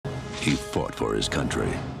He fought for his country.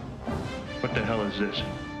 What the hell is this?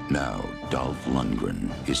 Now, Dolph Lundgren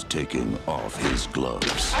is taking off his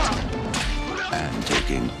gloves and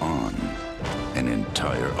taking on an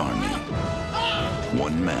entire army.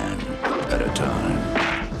 One man at a time.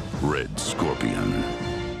 Red Scorpion.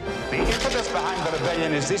 The impetus behind the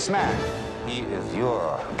rebellion is this man. He is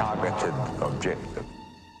your targeted objective.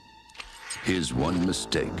 His one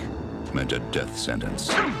mistake meant a death sentence.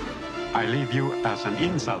 I leave you as an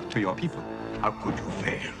insult to your people. How could you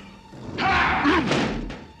fail?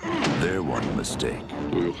 Their one mistake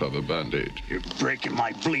We'll have a band-aid. You're breaking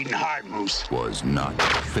my bleeding heart, Moose. was not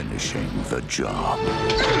finishing the job.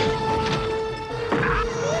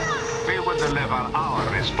 We will deliver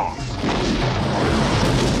our response.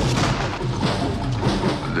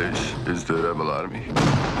 This is the rebel army.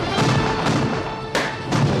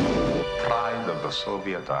 Pride of the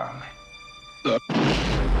Soviet army.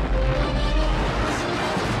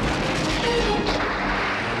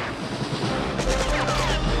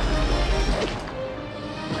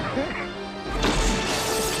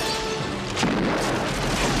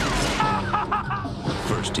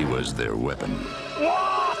 First he was their weapon.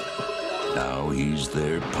 Now he's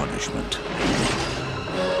their punishment.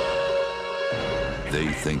 They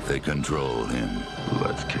think they control him.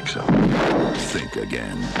 Let's kick some. Think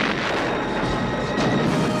again.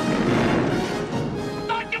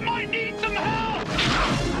 Doctor might need some help!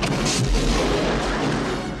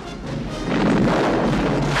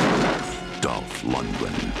 Dolph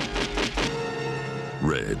Lundgren.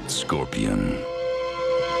 Red Scorpion.